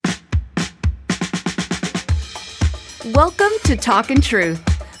Welcome to Talkin' Truth,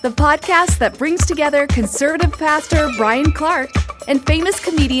 the podcast that brings together conservative pastor Brian Clark and famous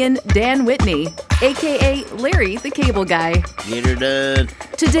comedian Dan Whitney, a.k.a. Larry the Cable Guy. Get her done.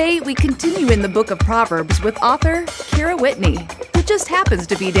 Today, we continue in the book of Proverbs with author Kara Whitney, who just happens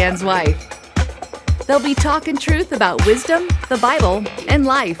to be Dan's wife. They'll be talking truth about wisdom, the Bible, and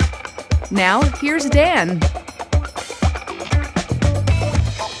life. Now, here's Dan.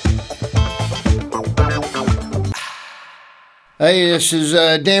 Hey, this is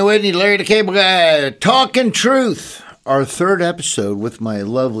Dan Whitney, Larry the Cable Guy, Talking Truth. Our third episode with my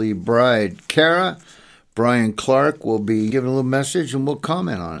lovely bride, Kara. Brian Clark will be giving a little message and we'll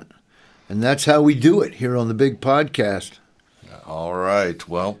comment on it. And that's how we do it here on the big podcast. All right.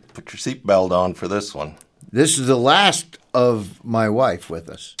 Well, put your seatbelt on for this one. This is the last of my wife with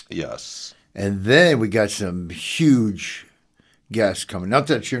us. Yes. And then we got some huge guests coming. Not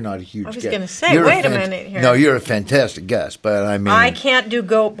that you're not a huge guest. I was going to say, wait a minute here. No, you're a fantastic guest, but I mean... I can't do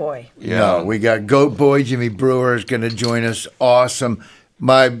Goat Boy. Yeah. No, we got Goat Boy. Jimmy Brewer is going to join us. Awesome.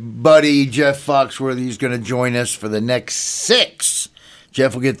 My buddy Jeff Foxworthy is going to join us for the next 6.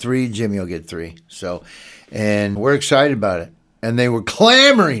 Jeff will get 3. Jimmy will get 3. And we're excited about it. And they were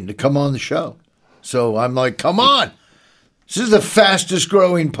clamoring to come on the show. So I'm like, come on. This is the fastest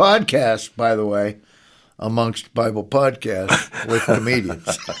growing podcast, by the way, amongst Bible podcasts with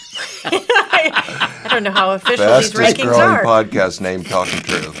comedians. I don't know how official these Fastest rankings growing are. podcast named Talking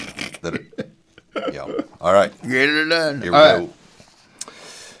Truth. Yeah. All right. Get it done. Here we All go.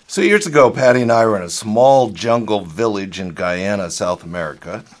 So years ago, Patty and I were in a small jungle village in Guyana, South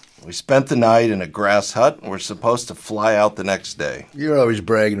America. We spent the night in a grass hut and were supposed to fly out the next day. You're always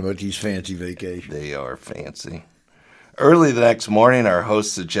bragging about these fancy vacations. They are fancy. Early the next morning, our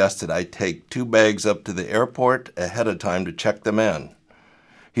host suggested I take 2 bags up to the airport ahead of time to check them in.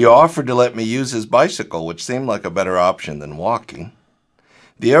 He offered to let me use his bicycle, which seemed like a better option than walking.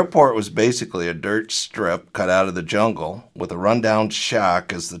 The airport was basically a dirt strip cut out of the jungle with a rundown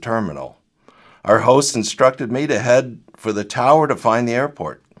shack as the terminal. Our host instructed me to head for the tower to find the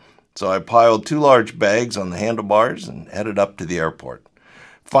airport. So I piled 2 large bags on the handlebars and headed up to the airport.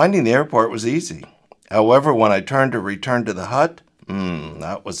 Finding the airport was easy. However, when I turned to return to the hut,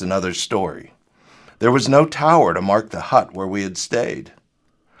 that was another story. There was no tower to mark the hut where we had stayed.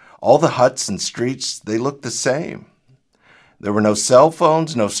 All the huts and streets, they looked the same. There were no cell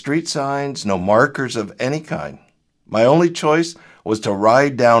phones, no street signs, no markers of any kind. My only choice was to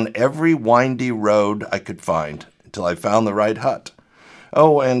ride down every windy road I could find until I found the right hut.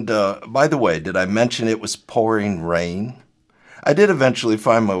 Oh, and by the way, did I mention it was pouring rain? I did eventually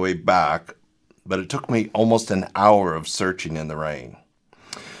find my way back, but it took me almost an hour of searching in the rain.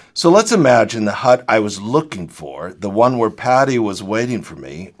 So let's imagine the hut I was looking for, the one where Patty was waiting for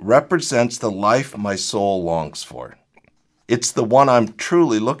me, represents the life my soul longs for. It's the one I'm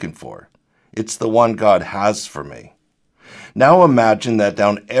truly looking for. It's the one God has for me. Now imagine that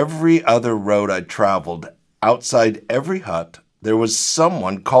down every other road I traveled, outside every hut, there was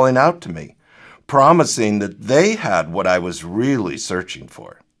someone calling out to me, promising that they had what I was really searching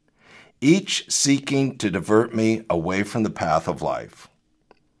for, each seeking to divert me away from the path of life.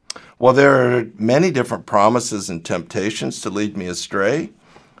 While there are many different promises and temptations to lead me astray,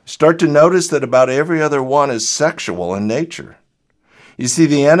 start to notice that about every other one is sexual in nature. You see,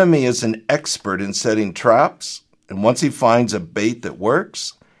 the enemy is an expert in setting traps, and once he finds a bait that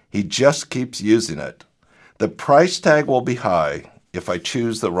works, he just keeps using it. The price tag will be high if I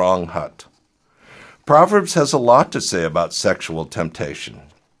choose the wrong hut. Proverbs has a lot to say about sexual temptation.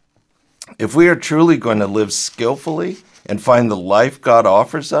 If we are truly going to live skillfully and find the life God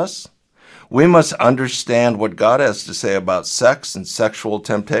offers us, we must understand what God has to say about sex and sexual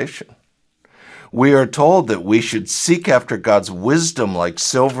temptation. We are told that we should seek after God's wisdom like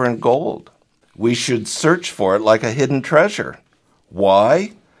silver and gold. We should search for it like a hidden treasure.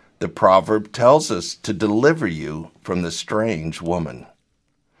 Why? The proverb tells us to deliver you from the strange woman.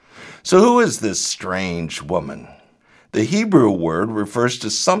 So who is this strange woman? The Hebrew word refers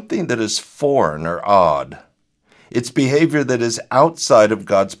to something that is foreign or odd. It's behavior that is outside of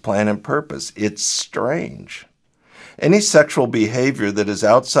God's plan and purpose. It's strange. Any sexual behavior that is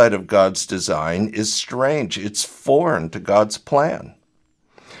outside of God's design is strange. It's foreign to God's plan.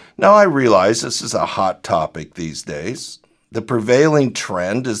 Now, I realize this is a hot topic these days. The prevailing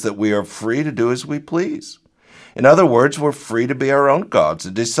trend is that we are free to do as we please. In other words, we're free to be our own gods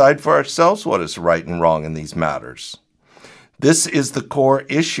and decide for ourselves what is right and wrong in these matters. This is the core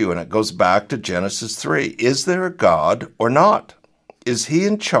issue, and it goes back to Genesis 3. Is there a God or not? Is he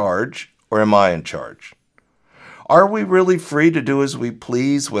in charge or am I in charge? Are we really free to do as we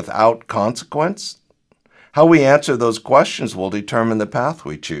please without consequence? How we answer those questions will determine the path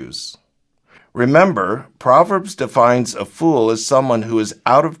we choose. Remember, Proverbs defines a fool as someone who is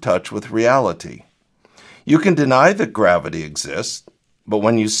out of touch with reality. You can deny that gravity exists, but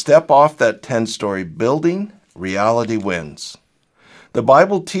when you step off that 10-story building, reality wins. The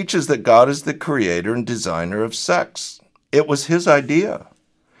Bible teaches that God is the creator and designer of sex. It was his idea.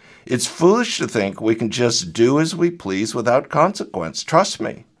 It's foolish to think we can just do as we please without consequence. Trust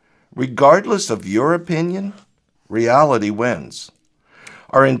me, regardless of your opinion, reality wins.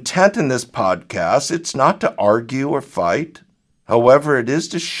 Our intent in this podcast, it's not to argue or fight. However, it is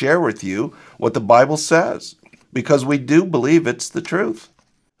to share with you what the Bible says, because we do believe it's the truth.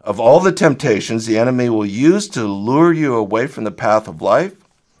 Of all the temptations the enemy will use to lure you away from the path of life,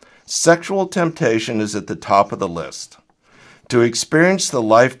 sexual temptation is at the top of the list. To experience the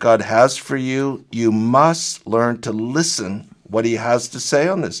life God has for you, you must learn to listen what he has to say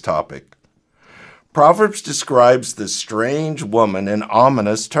on this topic. Proverbs describes the strange woman in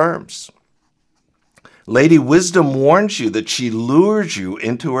ominous terms. Lady Wisdom warns you that she lures you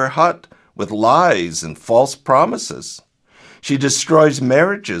into her hut with lies and false promises. She destroys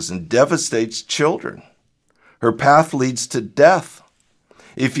marriages and devastates children. Her path leads to death.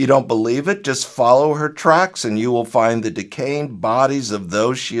 If you don't believe it, just follow her tracks and you will find the decaying bodies of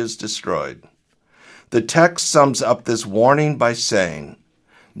those she has destroyed. The text sums up this warning by saying,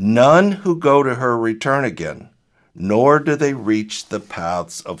 "None who go to her return again, nor do they reach the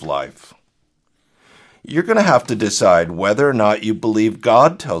paths of life." You're going to have to decide whether or not you believe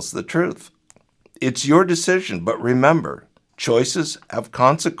God tells the truth. It's your decision, but remember, choices have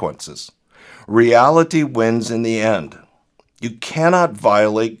consequences. Reality wins in the end. You cannot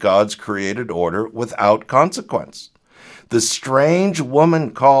violate God's created order without consequence. The strange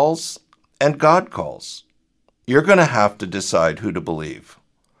woman calls, and God calls. You're going to have to decide who to believe.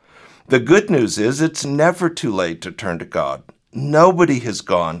 The good news is it's never too late to turn to God. Nobody has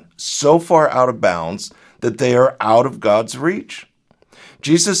gone so far out of bounds that they are out of God's reach.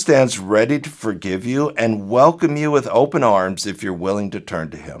 Jesus stands ready to forgive you and welcome you with open arms if you're willing to turn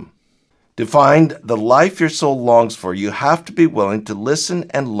to him. To find the life your soul longs for, you have to be willing to listen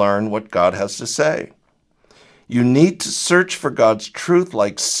and learn what God has to say. You need to search for God's truth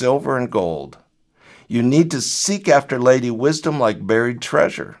like silver and gold. You need to seek after Lady Wisdom like buried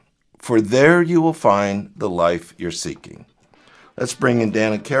treasure, for there you will find the life you're seeking. Let's bring in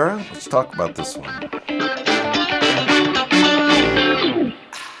Dan and Kara. Let's talk about this one.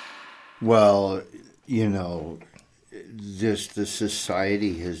 Well, you know, just the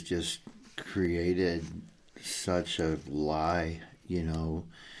society has just created such a lie, you know,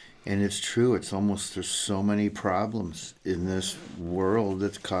 and it's true. It's almost, there's so many problems in this world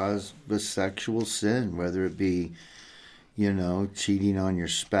that's caused with sexual sin, whether it be, you know, cheating on your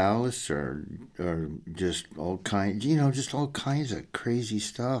spouse or just all kinds, you know, just all kinds of crazy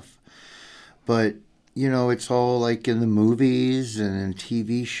stuff. But you know, it's all like in the movies and in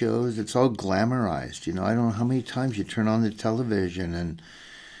TV shows, it's all glamorized. You know, I don't know how many times you turn on the television and,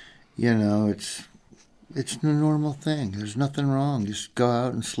 you know, it's the normal thing. There's nothing wrong. Just go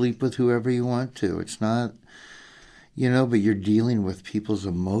out and sleep with whoever you want to. It's not, you know, but you're dealing with people's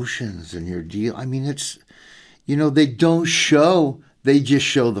emotions and I mean, it's, you know, they don't show, they just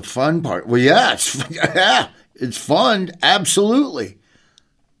show the fun part. Well, yeah, it's fun. Absolutely.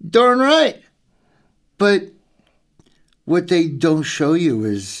 Darn right. But what they don't show you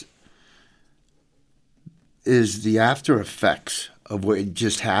is the after effects of what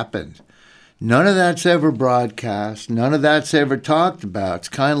just happened. None of that's ever broadcast. None of that's ever talked about. It's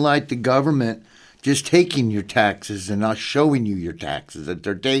kind of like the government just taking your taxes and not showing you your taxes that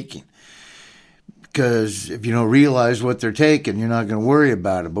they're taking. Because if you don't realize what they're taking, you're not going to worry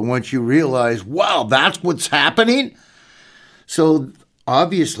about it. But once you realize, wow, that's what's happening. So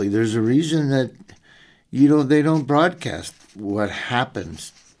obviously there's a reason that they don't broadcast what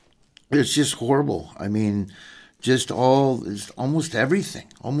happens. It's just horrible. I mean, it's almost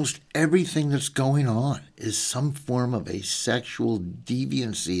everything that's going on is some form of a sexual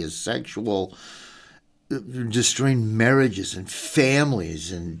deviancy, a sexual destroying marriages and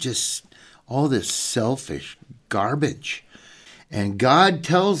families and just all this selfish garbage. And God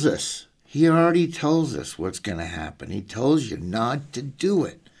tells us, he already tells us what's going to happen. He tells you not to do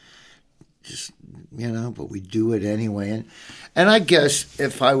it. Just, you know, but we do it anyway. And I guess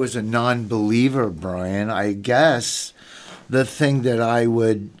if I was a non-believer, Brian, I guess the thing that I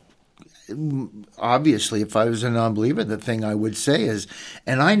would, obviously, if I was a non-believer, the thing I would say is,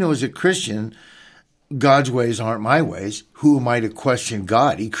 and I know as a Christian, God's ways aren't my ways. Who am I to question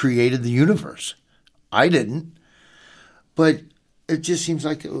God? He created the universe. I didn't. But it just seems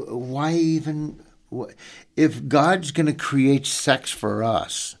like, why even If God's going to create sex for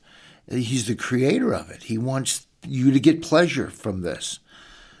us, He's the creator of it. He wants you to get pleasure from this.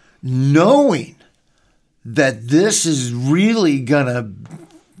 Knowing that this is really going to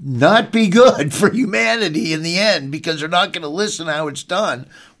not be good for humanity in the end because they're not going to listen how it's done,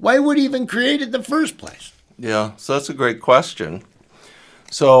 why would He even create it in the first place? Yeah, so that's a great question.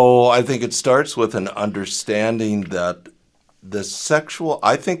 So I think it starts with an understanding that the sexual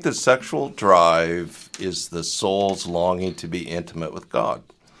drive is the soul's longing to be intimate with God.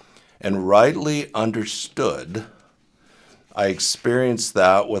 And rightly understood, I experienced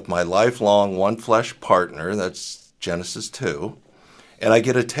that with my lifelong one flesh partner, that's Genesis 2, and I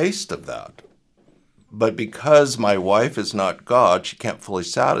get a taste of that. But because my wife is not God, she can't fully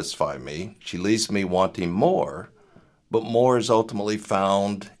satisfy me. She leaves me wanting more, but more is ultimately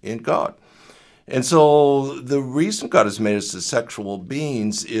found in God. And so the reason God has made us as sexual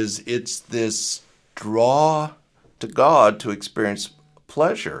beings is it's this draw to God to experience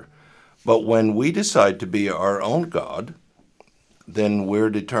pleasure. But when we decide to be our own God, then we're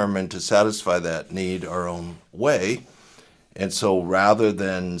determined to satisfy that need our own way. And so rather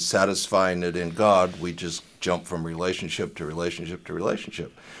than satisfying it in God, we just jump from relationship to relationship to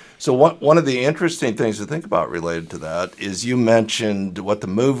relationship. So one of the interesting things to think about related to that is you mentioned what the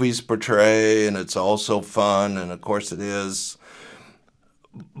movies portray, and it's all so fun, and of course it is.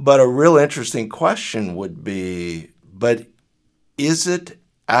 But a real interesting question would be, but is it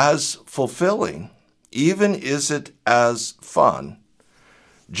as fulfilling, even is it as fun,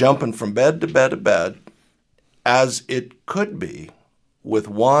 jumping from bed to bed to bed, as it could be with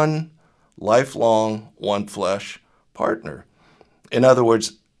one lifelong, one flesh partner? In other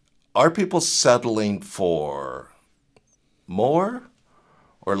words, are people settling for more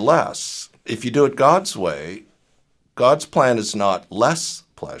or less? If you do it God's way, God's plan is not less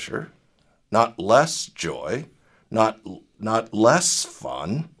pleasure, not less joy, not less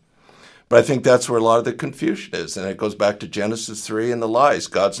fun. But I think that's where a lot of the confusion is. And it goes back to Genesis 3 and the lies.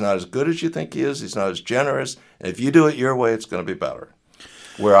 God's not as good as you think He is. He's not as generous. And if you do it your way, it's going to be better.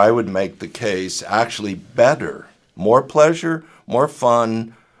 Where I would make the case actually better, more pleasure, more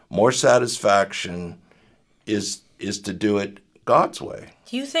fun, more satisfaction is to do it God's way.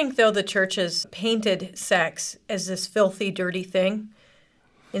 Do you think, though, the church has painted sex as this filthy, dirty thing?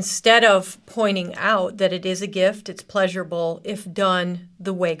 Instead of pointing out that it is a gift, it's pleasurable if done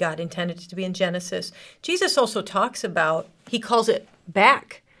the way God intended it to be in Genesis. Jesus also talks about, He calls it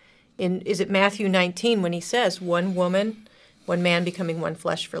back. Is it Matthew 19 when He says, one woman, one man becoming one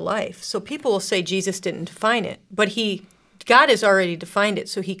flesh for life? So people will say Jesus didn't define it, but God has already defined it,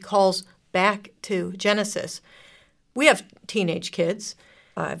 so He calls back to Genesis. We have teenage kids.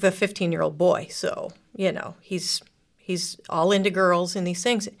 I have a 15-year-old boy, so, he's all into girls and these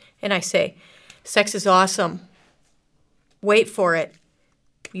things. And I say, sex is awesome. Wait for it.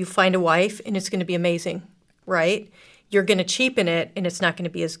 You find a wife, and it's going to be amazing, right? You're going to cheapen it, and it's not going to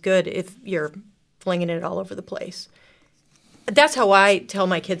be as good if you're flinging it all over the place. That's how I tell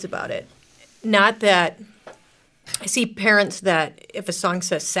my kids about it. Not that I see parents that if a song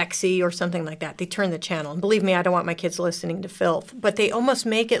says sexy or something like that, they turn the channel. And believe me, I don't want my kids listening to filth. But they almost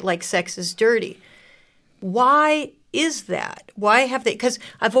make it like sex is dirty. Why is that? Why have they? Because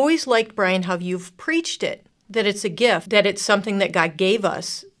I've always liked, Brian, how you've preached it, that it's a gift, that it's something that God gave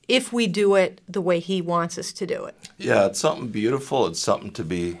us if we do it the way He wants us to do it. Yeah, it's something beautiful. It's something to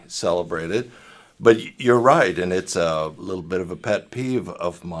be celebrated. But you're right, and it's a little bit of a pet peeve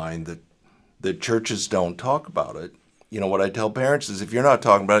of mine that the churches don't talk about it. What I tell parents is if you're not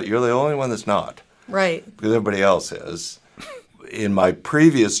talking about it, you're the only one that's not. Right. Because everybody else is. In my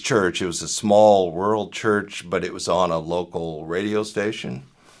previous church, it was a small rural church, but it was on a local radio station.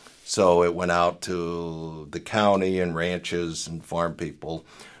 So it went out to the county and ranches and farm people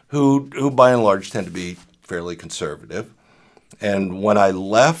who by and large tend to be fairly conservative. And when I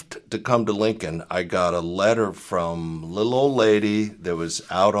left to come to Lincoln, I got a letter from a little old lady that was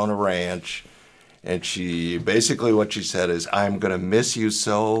out on a ranch. And she basically what she said is, I'm going to miss you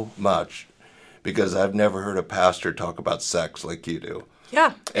so much because I've never heard a pastor talk about sex like you do.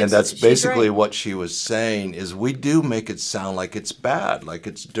 Yeah. And that's basically right. what she was saying is we do make it sound like it's bad, like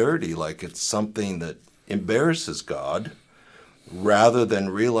it's dirty, like it's something that embarrasses God, rather than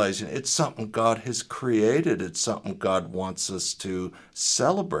realizing it's something God has created. It's something God wants us to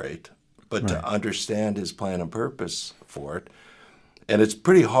celebrate, but to understand His plan and purpose for it. And it's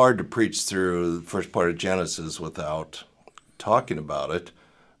pretty hard to preach through the first part of Genesis without talking about it.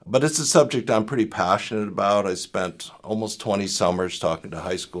 But it's a subject I'm pretty passionate about. I spent almost 20 summers talking to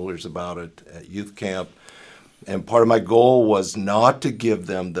high schoolers about it at youth camp. And part of my goal was not to give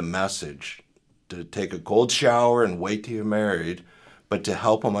them the message to take a cold shower and wait till you're married, but to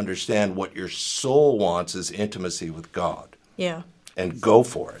help them understand what your soul wants is intimacy with God. Yeah. And go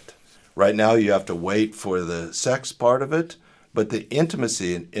for it. Right now you have to wait for the sex part of it, but the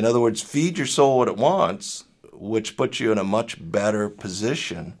intimacy, in other words, feed your soul what it wants, which puts you in a much better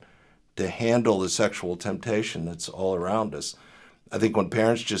position to handle the sexual temptation that's all around us. I think when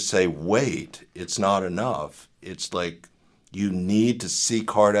parents just say, wait, it's not enough. It's like you need to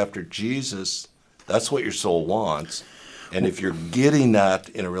seek hard after Jesus. That's what your soul wants. And if you're getting that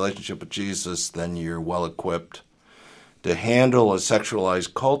in a relationship with Jesus, then you're well equipped to handle a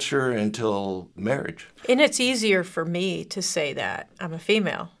sexualized culture until marriage. And it's easier for me to say that. I'm a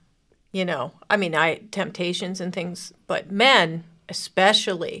female. Temptations and things, but men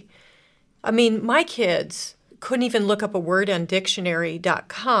especially. My kids couldn't even look up a word on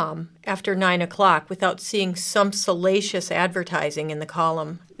dictionary.com after 9 o'clock without seeing some salacious advertising in the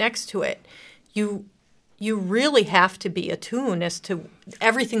column next to it. You really have to be attuned as to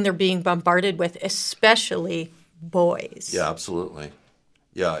everything they're being bombarded with, especially boys. Yeah, absolutely.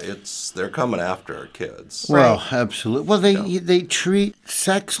 Yeah, they're coming after our kids. Well, Right. absolutely. Well, they treat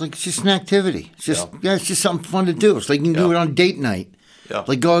sex like it's just an activity. It's just it's just something fun to do. It's like you can do it on date night. Yeah.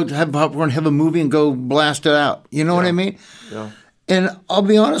 Like go have popcorn, have a movie, and go blast it out. You know what I mean? Yeah. And I'll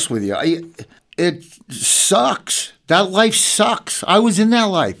be honest with you, it sucks. That life sucks. I was in that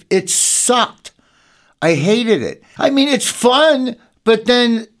life. It sucked. I hated it. It's fun, but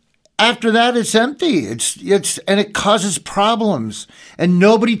then after that, it's empty. And it causes problems, and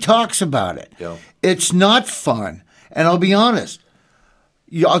nobody talks about it. Yeah. It's not fun. And I'll be honest.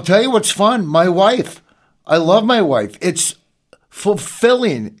 I'll tell you what's fun. My wife. I love my wife. It's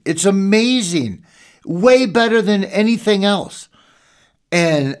fulfilling. It's amazing. Way better than anything else.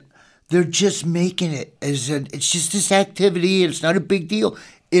 And they're just making it it's just this activity. It's not a big deal.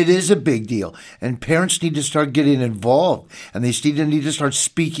 It is a big deal. And parents need to start getting involved. And they need to start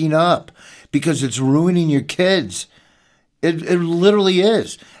speaking up because it's ruining your kids. It literally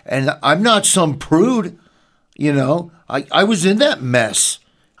is. And I'm not some prude, I was in that mess.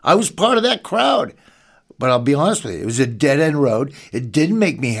 I was part of that crowd. But I'll be honest with you, it was a dead-end road. It didn't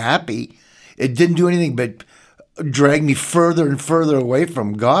make me happy. It didn't do anything but drag me further and further away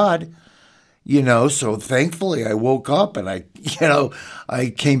from God. So thankfully I woke up and I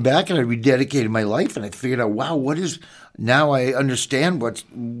came back and I rededicated my life and I figured out, wow, now I understand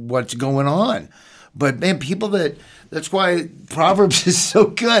what's going on. But man, that's why Proverbs is so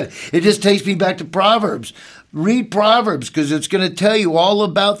good. It just takes me back to Proverbs. Read Proverbs because it's going to tell you all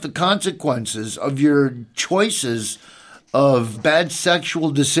about the consequences of your choices of bad sexual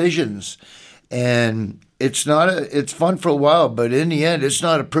decisions. And it's fun for a while, but in the end, it's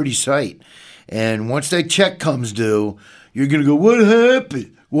not a pretty sight. And once that check comes due, you're going to go, what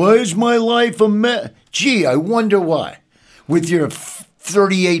happened? Why is my life a mess? Gee, I wonder why. With your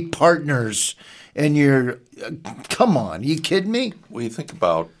 38 partners and come on, you kidding me? Well, you think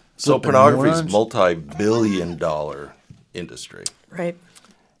about pornography is multi-billion-dollar industry. Right.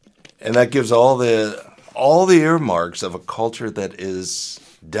 And that gives all the earmarks of a culture that is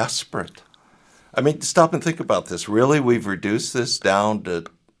desperate. Stop and think about this. Really, we've reduced this down to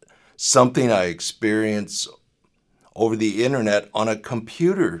something I experience over the internet on a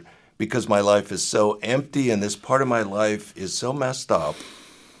computer because my life is so empty and this part of my life is so messed up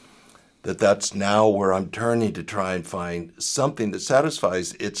that's now where I'm turning to try and find something that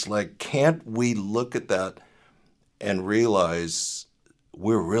satisfies. It's like, can't we look at that and realize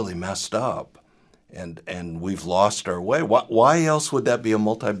we're really messed up and we've lost our way? Why else would that be a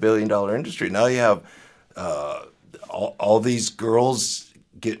multi-billion-dollar industry? Now you have all these girls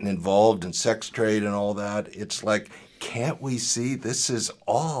getting involved in sex trade and all that. It's like, can't we see this is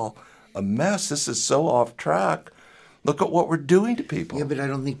all a mess? This is so off track. Look at what we're doing to people. Yeah, but I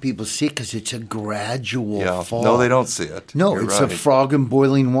don't think people see it because it's a gradual fall. No, they don't see it. No, You're it's right. a frog in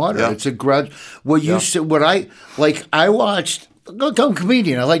boiling water. Yeah. It's a I watched. Look, I'm a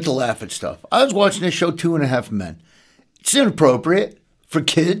comedian. I like to laugh at stuff. I was watching this show, 2.5 Men. It's inappropriate for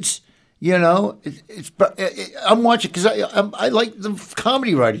kids. I'm watching because I like the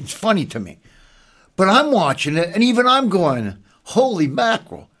comedy writing. It's funny to me. But I'm watching it, and even I'm going, holy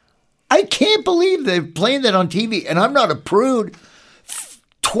mackerel. I can't believe they're playing that on TV. And I'm not a prude.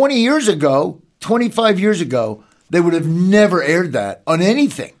 20 years ago, 25 years ago, they would have never aired that on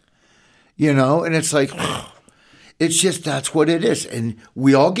anything. And it's like, it's just that's what it is. And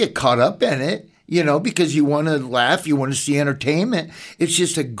we all get caught up in it, because you want to laugh, you want to see entertainment. It's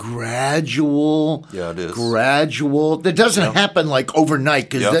just a gradual. Yeah, it is. That doesn't happen like overnight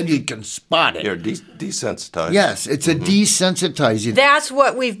because then you can spot it. You're desensitized. Yes, it's a desensitizing. That's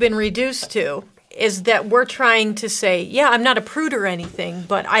what we've been reduced to. is that we're trying to say, yeah, I'm not a prude or anything,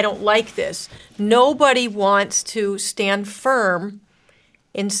 but I don't like this. Nobody wants to stand firm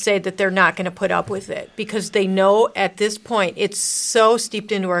and say that they're not going to put up with it because they know at this point it's so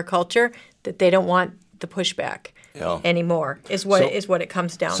steeped into our culture that they don't want the pushback anymore is what it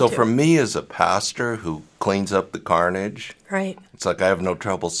comes down to. So for me as a pastor who cleans up the carnage, right, it's like I have no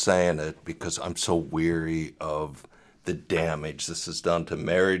trouble saying it because I'm so weary of the damage this has done to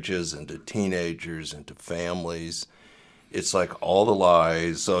marriages and to teenagers and to families. It's like all the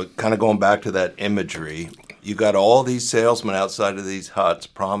lies. So kind of going back to that imagery, you got all these salesmen outside of these huts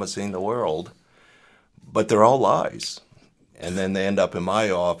promising the world, but they're all lies. And then they end up in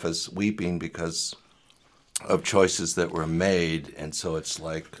my office weeping because of choices that were made. And so it's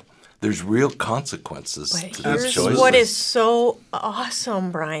like there's real consequences to these choices. What is so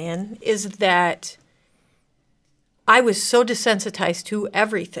awesome, Brian, is that I was so desensitized to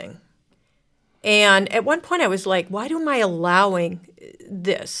everything. And at one point I was like, why am I allowing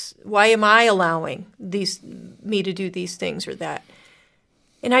this? Why am I allowing me to do these things or that?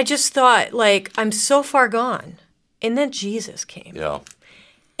 And I just thought, like, I'm so far gone. And then Jesus came. Yeah.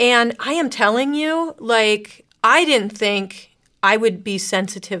 And I am telling you, like, I didn't think I would be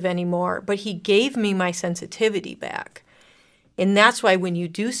sensitive anymore, but he gave me my sensitivity back. And that's why when you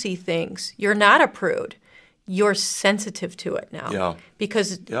do see things, you're not a prude. You're sensitive to it now. Yeah.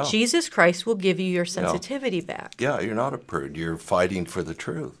 Because Jesus Christ will give you your sensitivity back. Yeah, you're not a prude. You're fighting for the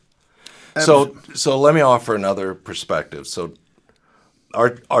truth. So let me offer another perspective. So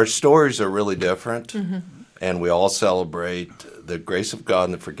our stories are really different, and we all celebrate the grace of God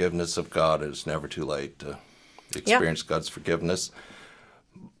and the forgiveness of God. It's never too late to experience God's forgiveness.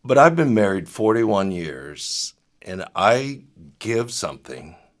 But I've been married 41 years, and I give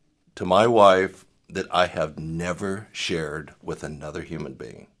something to my wife that I have never shared with another human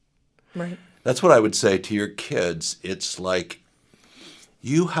being. Right. That's what I would say to your kids. It's like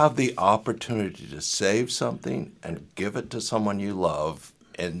you have the opportunity to save something and give it to someone you love.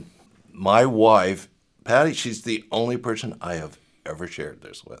 And my wife, Patty, she's the only person I have ever shared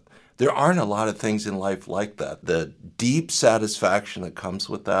this with. There aren't a lot of things in life like that. The deep satisfaction that comes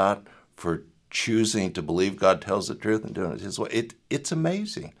with that for choosing to believe God tells the truth and doing it His way, it's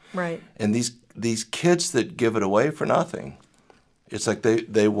amazing. Right. And these kids that give it away for nothing, it's like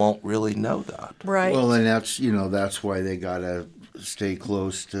they won't really know that. Right. Well, and that's why they gotta stay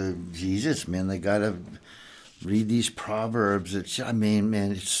close to Jesus, man. They gotta read these proverbs.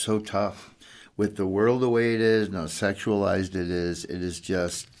 Man, it's so tough with the world the way it is, how sexualized it is. It is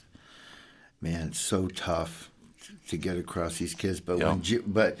just, man, it's so tough to get across these kids. But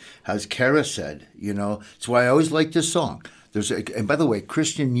but as Kara said, it's why I always like this song. And by the way,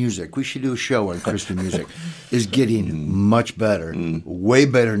 Christian music, we should do a show on Christian music, is getting much better, way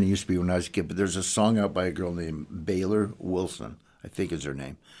better than it used to be when I was a kid. But there's a song out by a girl named Baylor Wilson, I think is her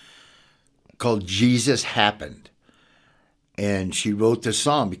name, called Jesus Happened. And she wrote this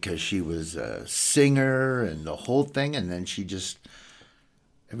song because she was a singer and the whole thing. And then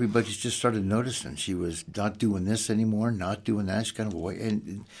everybody just started noticing she was not doing this anymore, not doing that. She's kind of away.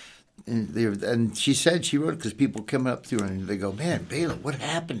 And she said she wrote it because people come up to her and they go, man, Baylor, what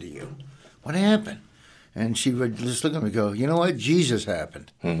happened to you? What happened? And she would just look at me and go, you know what? Jesus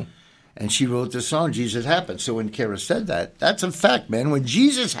happened. And she wrote this song, Jesus Happened. So when Kara said that, that's a fact, man. When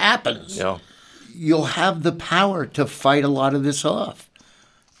Jesus happens, you'll have the power to fight a lot of this off.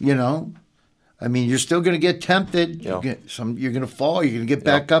 I mean, you're still going to get tempted. You're going to fall. You're going to get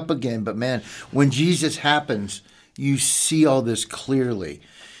back up again. But, man, when Jesus happens, you see all this clearly.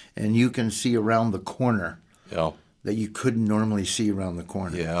 And you can see around the corner that you couldn't normally see around the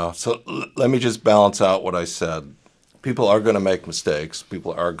corner. Yeah. So let me just balance out what I said. People are going to make mistakes.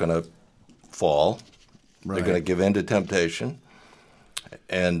 People are going to fall. Right. They're going to give in to temptation.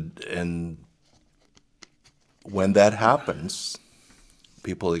 And when that happens,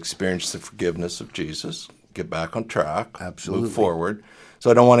 people experience the forgiveness of Jesus, get back on track, move forward. So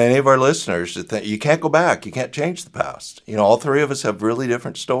I don't want any of our listeners to think, you can't go back, you can't change the past. All three of us have really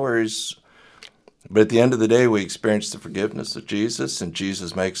different stories, but at the end of the day, we experience the forgiveness of Jesus, and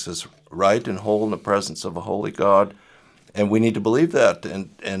Jesus makes us right and whole in the presence of a holy God, and we need to believe that.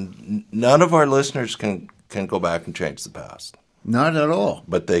 And none of our listeners can go back and change the past. Not at all.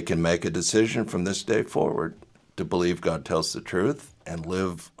 But they can make a decision from this day forward to believe God tells the truth and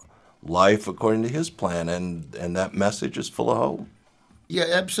live life according to His plan, and that message is full of hope. Yeah,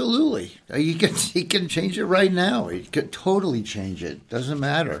 absolutely. He can change it right now. He could totally change it. Doesn't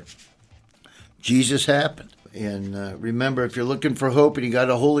matter. Jesus happened. And remember, if you're looking for hope and you got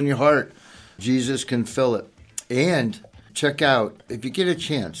a hole in your heart, Jesus can fill it. And check out, if you get a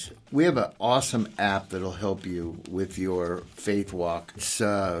chance, We have an awesome app that'll help you with your faith walk. It's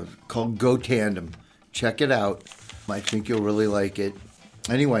called Go Tandem. Check it out. I think you'll really like it.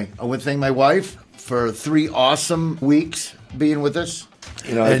 Anyway, I want to thank my wife for 3 awesome weeks being with us. I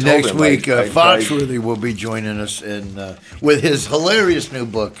And told next him week, I Foxworthy will be joining us with his hilarious new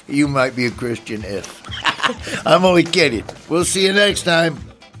book, You Might Be a Christian If. I'm only kidding. We'll see you next time.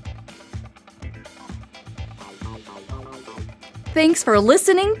 Thanks for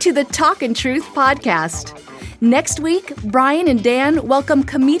listening to the Talkin' Truth podcast. Next week, Brian and Dan welcome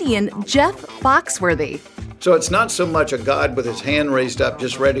comedian Jeff Foxworthy. So it's not so much a God with his hand raised up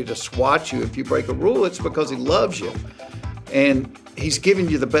just ready to swat you if you break a rule. It's because he loves you. And he's giving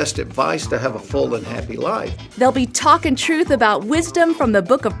you the best advice to have a full and happy life. They'll be talking truth about wisdom from the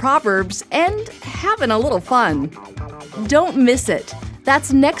book of Proverbs and having a little fun. Don't miss it.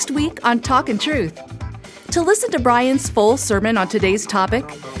 That's next week on Talkin' Truth. To listen to Brian's full sermon on today's topic,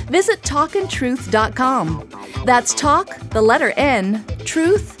 visit talkintruth.com. That's talk, the letter N,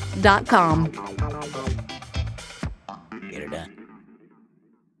 truth.com.